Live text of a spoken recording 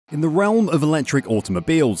In the realm of electric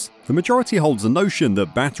automobiles, the majority holds the notion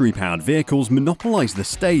that battery-powered vehicles monopolize the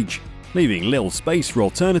stage, leaving little space for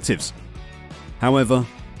alternatives. However,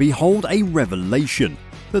 behold a revelation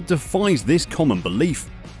that defies this common belief.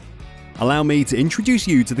 Allow me to introduce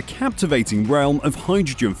you to the captivating realm of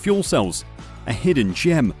hydrogen fuel cells, a hidden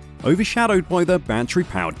gem overshadowed by their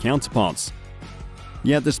battery-powered counterparts.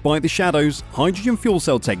 Yet despite the shadows, hydrogen fuel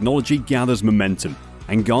cell technology gathers momentum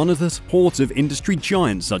and garners the support of industry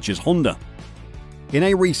giants such as Honda. In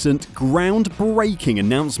a recent, groundbreaking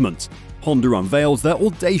announcement, Honda unveiled their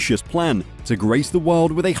audacious plan to grace the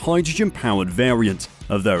world with a hydrogen-powered variant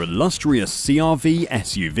of their illustrious CR-V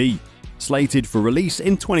SUV, slated for release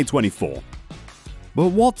in 2024. But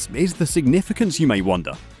what is the significance, you may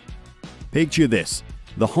wonder? Picture this: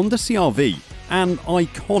 the Honda CR-V, an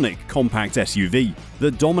iconic compact SUV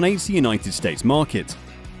that dominates the United States market,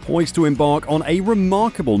 poised to embark on a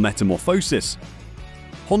remarkable metamorphosis.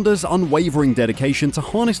 Honda's unwavering dedication to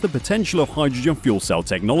harness the potential of hydrogen fuel cell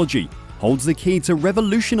technology holds the key to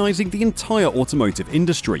revolutionizing the entire automotive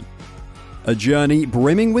industry. A journey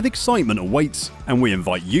brimming with excitement awaits, and we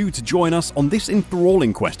invite you to join us on this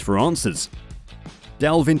enthralling quest for answers.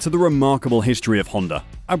 Delve into the remarkable history of Honda,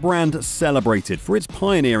 a brand celebrated for its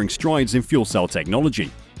pioneering strides in fuel cell technology.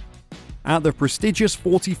 At the prestigious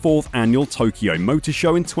 44th Annual Tokyo Motor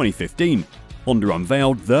Show in 2015, Honda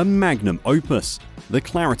unveiled their magnum opus, the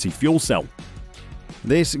Clarity fuel cell.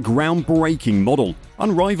 This groundbreaking model,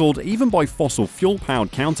 unrivaled even by fossil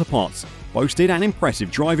fuel-powered counterparts, boasted an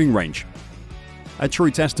impressive driving range. A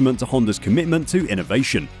true testament to Honda's commitment to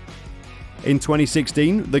innovation. In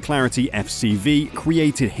 2016, the Clarity FCV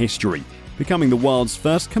created history, becoming the world's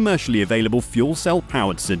first commercially available fuel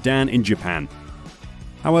cell-powered sedan in Japan.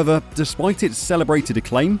 However, despite its celebrated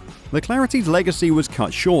acclaim, the Clarity's legacy was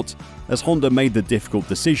cut short, as Honda made the difficult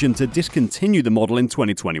decision to discontinue the model in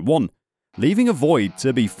 2021, leaving a void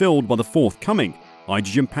to be filled by the forthcoming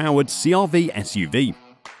hydrogen-powered CR-V SUV.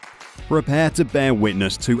 Prepare to bear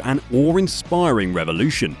witness to an awe-inspiring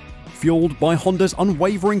revolution, fueled by Honda's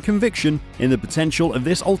unwavering conviction in the potential of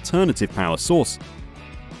this alternative power source.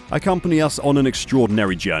 Accompany us on an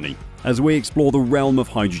extraordinary journey as we explore the realm of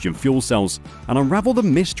hydrogen fuel cells and unravel the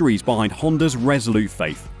mysteries behind Honda's resolute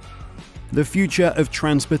faith. The future of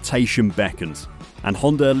transportation beckons, and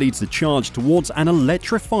Honda leads the charge towards an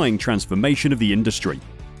electrifying transformation of the industry.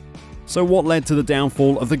 So what led to the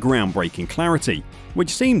downfall of the groundbreaking Clarity, which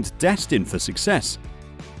seemed destined for success?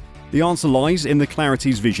 The answer lies in the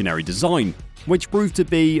Clarity's visionary design, which proved to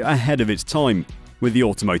be ahead of its time, with the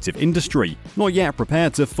automotive industry not yet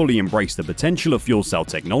prepared to fully embrace the potential of fuel cell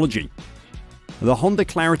technology. The Honda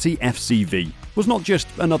Clarity FCV was not just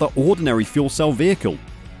another ordinary fuel cell vehicle.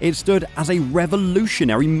 It stood as a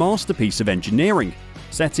revolutionary masterpiece of engineering,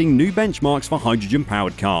 setting new benchmarks for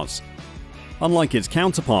hydrogen-powered cars. Unlike its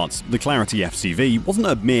counterparts, the Clarity FCV wasn't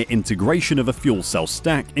a mere integration of a fuel cell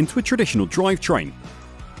stack into a traditional drivetrain.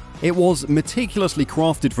 It was meticulously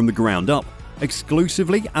crafted from the ground up,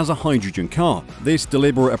 exclusively as a hydrogen car. This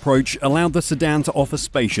deliberate approach allowed the sedan to offer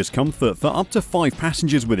spacious comfort for up to 5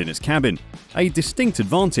 passengers within its cabin, a distinct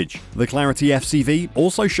advantage. The Clarity FCV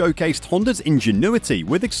also showcased Honda's ingenuity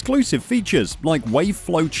with exclusive features like wave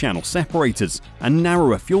flow channel separators and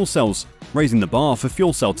narrower fuel cells, raising the bar for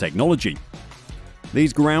fuel cell technology.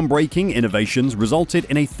 These groundbreaking innovations resulted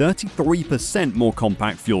in a 33% more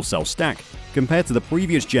compact fuel cell stack compared to the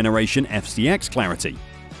previous generation FCX Clarity.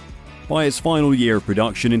 By its final year of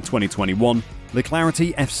production in 2021, the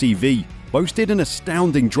Clarity FCV boasted an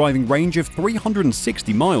astounding driving range of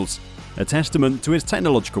 360 miles, a testament to its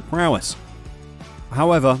technological prowess.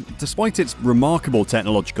 However, despite its remarkable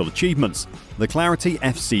technological achievements, the Clarity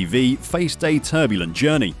FCV faced a turbulent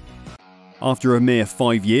journey. After a mere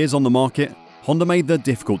 5 years on the market, Honda made the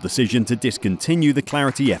difficult decision to discontinue the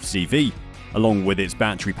Clarity FCV, along with its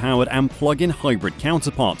battery-powered and plug-in hybrid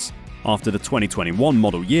counterparts, after the 2021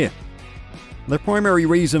 model year. The primary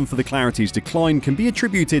reason for the Clarity's decline can be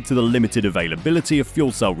attributed to the limited availability of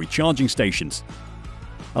fuel cell recharging stations.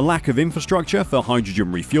 A lack of infrastructure for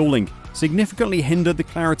hydrogen refueling significantly hindered the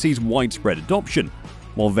Clarity's widespread adoption,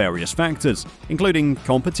 while various factors, including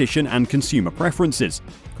competition and consumer preferences,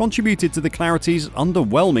 contributed to the Clarity's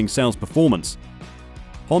underwhelming sales performance.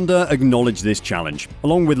 Honda acknowledged this challenge,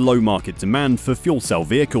 along with low market demand for fuel cell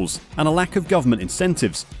vehicles and a lack of government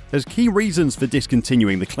incentives, as key reasons for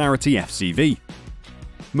discontinuing the Clarity FCV.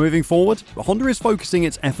 Moving forward, Honda is focusing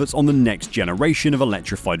its efforts on the next generation of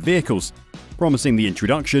electrified vehicles, promising the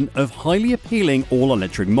introduction of highly appealing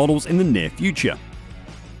all-electric models in the near future.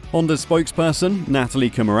 Honda's spokesperson, Natalie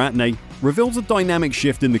Kamaratne, reveals a dynamic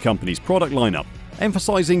shift in the company's product lineup,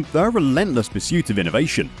 emphasizing their relentless pursuit of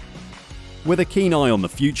innovation. With a keen eye on the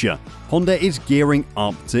future, Honda is gearing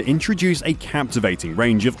up to introduce a captivating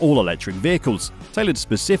range of all-electric vehicles tailored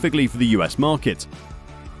specifically for the US market.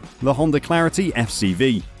 The Honda Clarity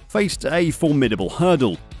FCV faced a formidable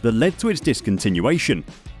hurdle that led to its discontinuation.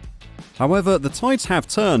 However, the tides have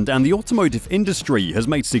turned and the automotive industry has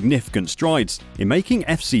made significant strides in making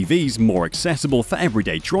FCVs more accessible for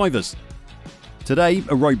everyday drivers. Today,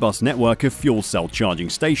 a robust network of fuel cell charging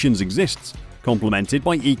stations exists, complemented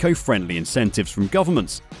by eco-friendly incentives from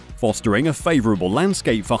governments, fostering a favorable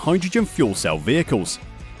landscape for hydrogen fuel cell vehicles.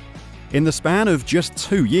 In the span of just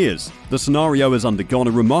 2 years, the scenario has undergone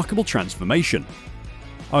a remarkable transformation.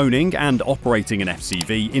 Owning and operating an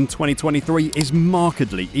FCV in 2023 is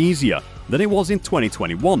markedly easier than it was in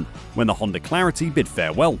 2021, when the Honda Clarity bid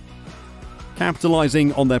farewell.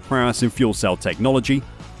 Capitalizing on their prowess in fuel cell technology,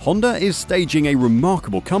 Honda is staging a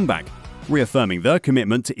remarkable comeback, reaffirming their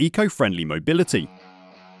commitment to eco-friendly mobility.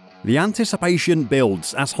 The anticipation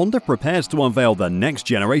builds as Honda prepares to unveil their next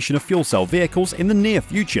generation of fuel cell vehicles in the near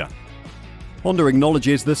future. Honda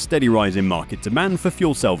acknowledges the steady rise in market demand for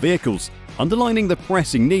fuel cell vehicles, underlining the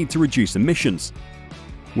pressing need to reduce emissions.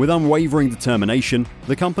 With unwavering determination,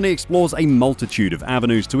 the company explores a multitude of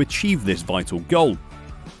avenues to achieve this vital goal.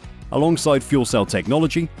 Alongside fuel cell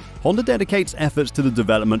technology, Honda dedicates efforts to the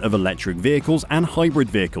development of electric vehicles and hybrid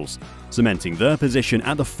vehicles, cementing their position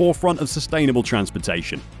at the forefront of sustainable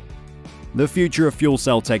transportation. The future of fuel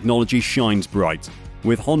cell technology shines bright,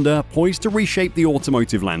 with Honda poised to reshape the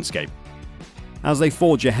automotive landscape. As they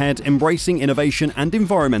forge ahead, embracing innovation and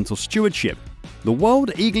environmental stewardship, the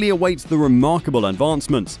world eagerly awaits the remarkable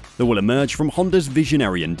advancements that will emerge from Honda's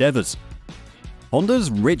visionary endeavors. Honda's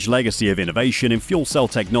rich legacy of innovation in fuel cell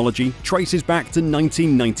technology traces back to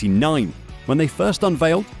 1999, when they first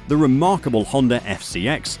unveiled the remarkable Honda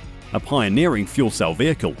FCX, a pioneering fuel cell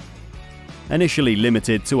vehicle. Initially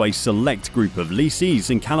limited to a select group of lessees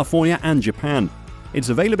in California and Japan, its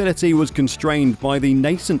availability was constrained by the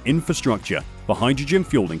nascent infrastructure for hydrogen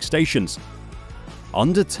fueling stations.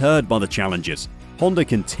 Undeterred by the challenges, Honda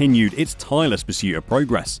continued its tireless pursuit of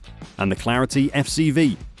progress, and the Clarity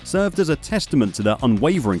FCV served as a testament to their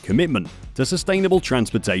unwavering commitment to sustainable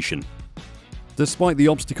transportation. Despite the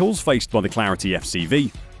obstacles faced by the Clarity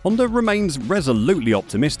FCV, Honda remains resolutely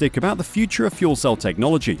optimistic about the future of fuel cell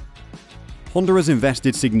technology. Honda has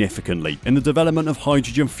invested significantly in the development of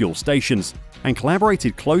hydrogen fuel stations and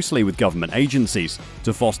collaborated closely with government agencies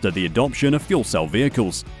to foster the adoption of fuel cell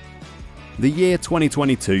vehicles. The year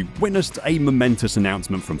 2022 witnessed a momentous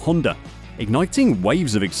announcement from Honda, igniting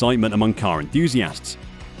waves of excitement among car enthusiasts.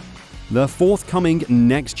 Their forthcoming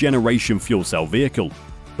next-generation fuel cell vehicle,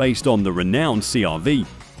 based on the renowned CR-V,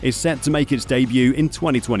 is set to make its debut in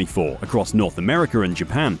 2024 across North America and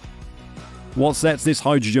Japan. What sets this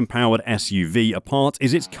hydrogen-powered SUV apart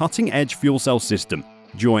is its cutting-edge fuel cell system,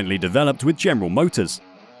 jointly developed with General Motors.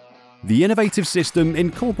 The innovative system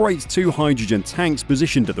incorporates 2 hydrogen tanks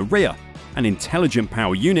positioned at the rear, an intelligent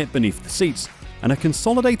power unit beneath the seats, and a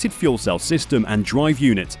consolidated fuel cell system and drive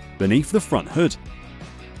unit beneath the front hood.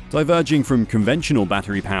 Diverging from conventional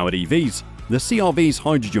battery-powered EVs, the CR-V's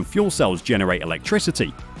hydrogen fuel cells generate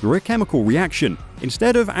electricity through a chemical reaction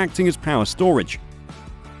instead of acting as power storage.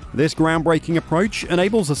 This groundbreaking approach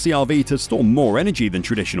enables the CR-V to store more energy than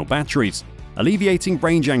traditional batteries, alleviating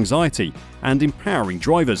range anxiety and empowering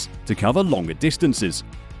drivers to cover longer distances.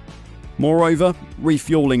 Moreover,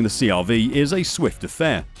 refueling the CR-V is a swift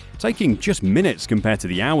affair, taking just minutes compared to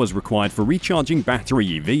the hours required for recharging battery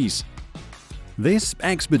EVs. This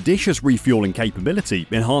expeditious refueling capability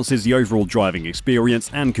enhances the overall driving experience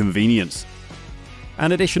and convenience.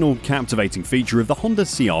 An additional captivating feature of the Honda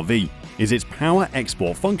CR-V is its power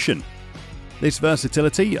export function. This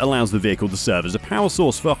versatility allows the vehicle to serve as a power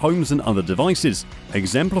source for homes and other devices,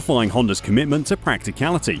 exemplifying Honda's commitment to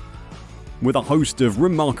practicality. With a host of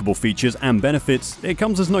remarkable features and benefits, it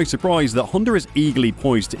comes as no surprise that Honda is eagerly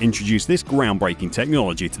poised to introduce this groundbreaking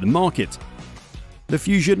technology to the market. The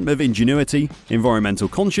fusion of ingenuity, environmental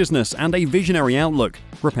consciousness, and a visionary outlook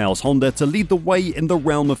propels Honda to lead the way in the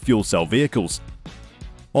realm of fuel cell vehicles.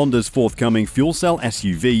 Honda's forthcoming fuel cell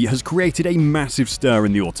SUV has created a massive stir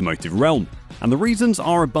in the automotive realm, and the reasons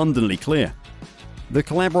are abundantly clear. The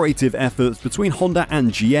collaborative efforts between Honda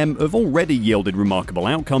and GM have already yielded remarkable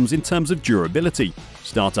outcomes in terms of durability,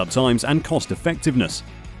 startup times, and cost-effectiveness.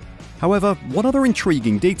 However, what other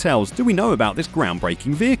intriguing details do we know about this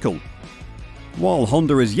groundbreaking vehicle? While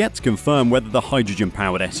Honda is yet to confirm whether the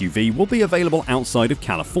hydrogen-powered SUV will be available outside of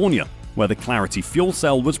California, where the Clarity fuel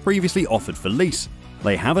cell was previously offered for lease,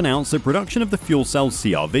 they have announced that production of the fuel cell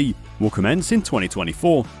CR-V will commence in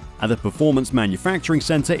 2024, at the Performance Manufacturing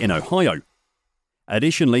Center in Ohio.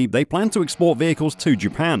 Additionally, they plan to export vehicles to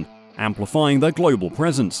Japan, amplifying their global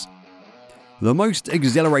presence. The most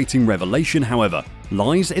exhilarating revelation, however,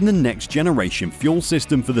 lies in the next-generation fuel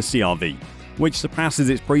system for the CR-V, which surpasses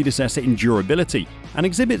its predecessor in durability and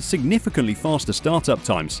exhibits significantly faster startup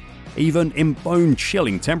times, even in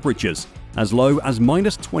bone-chilling temperatures, as low as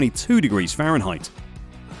 -22 degrees Fahrenheit.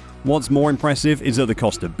 What's more impressive is that the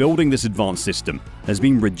cost of building this advanced system has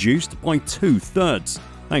been reduced by 2/3,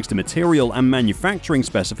 thanks to material and manufacturing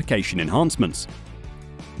specification enhancements.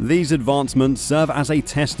 These advancements serve as a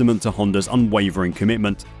testament to Honda's unwavering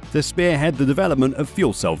commitment to spearhead the development of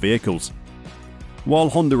fuel cell vehicles. While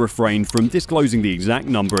Honda refrained from disclosing the exact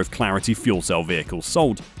number of Clarity fuel cell vehicles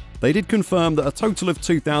sold, they did confirm that a total of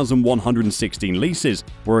 2,116 leases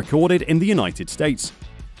were recorded in the United States.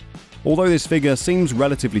 Although this figure seems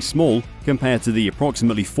relatively small compared to the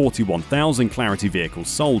approximately 41,000 Clarity vehicles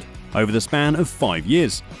sold over the span of 5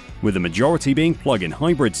 years, with the majority being plug-in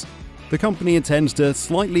hybrids, the company intends to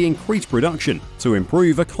slightly increase production to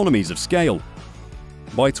improve economies of scale.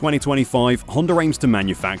 By 2025, Honda aims to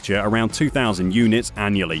manufacture around 2,000 units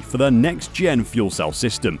annually for their next-gen fuel cell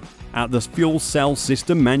system at the Fuel Cell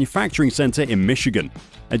System Manufacturing Center in Michigan,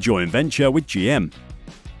 a joint venture with GM.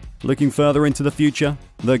 Looking further into the future,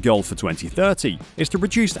 the goal for 2030 is to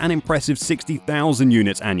produce an impressive 60,000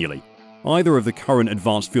 units annually, either of the current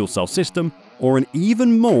advanced fuel cell system or an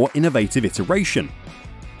even more innovative iteration.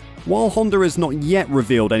 While Honda has not yet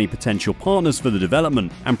revealed any potential partners for the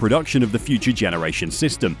development and production of the future generation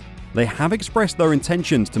system, they have expressed their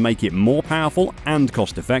intentions to make it more powerful and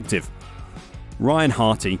cost-effective. Ryan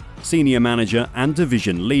Harty, Senior Manager and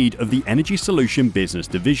Division Lead of the Energy Solution Business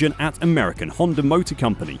Division at American Honda Motor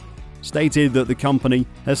Company, stated that the company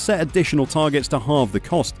has set additional targets to halve the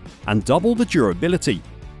cost and double the durability,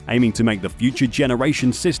 aiming to make the future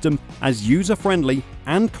generation system as user-friendly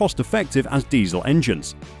and cost-effective as diesel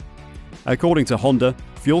engines. According to Honda,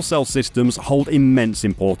 fuel cell systems hold immense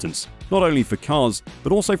importance, not only for cars,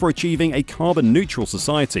 but also for achieving a carbon-neutral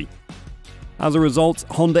society. As a result,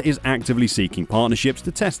 Honda is actively seeking partnerships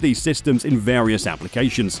to test these systems in various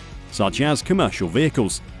applications, such as commercial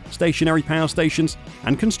vehicles, stationary power stations,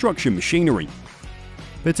 and construction machinery.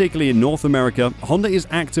 Particularly in North America, Honda is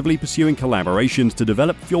actively pursuing collaborations to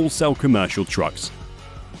develop fuel cell commercial trucks.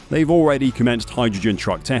 They've already commenced hydrogen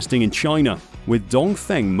truck testing in China with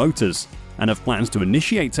Dongfeng Motors, and have plans to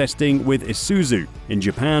initiate testing with Isuzu in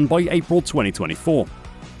Japan by April 2024.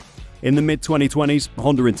 In the mid-2020s,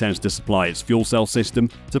 Honda intends to supply its fuel cell system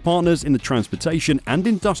to partners in the transportation and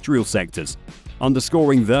industrial sectors,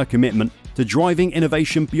 underscoring their commitment to driving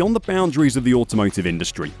innovation beyond the boundaries of the automotive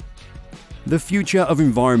industry. The future of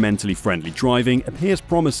environmentally friendly driving appears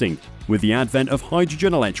promising, with the advent of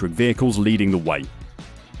hydrogen electric vehicles leading the way.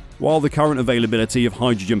 While the current availability of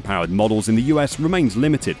hydrogen-powered models in the US remains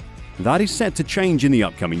limited, that is set to change in the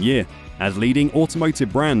upcoming year, as leading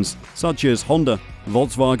automotive brands such as Honda,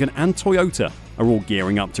 Volkswagen and Toyota are all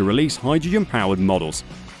gearing up to release hydrogen-powered models.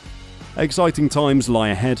 Exciting times lie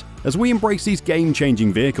ahead as we embrace these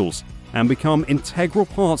game-changing vehicles and become integral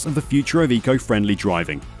parts of the future of eco-friendly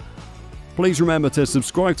driving. Please remember to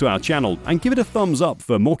subscribe to our channel and give it a thumbs up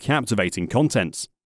for more captivating contents.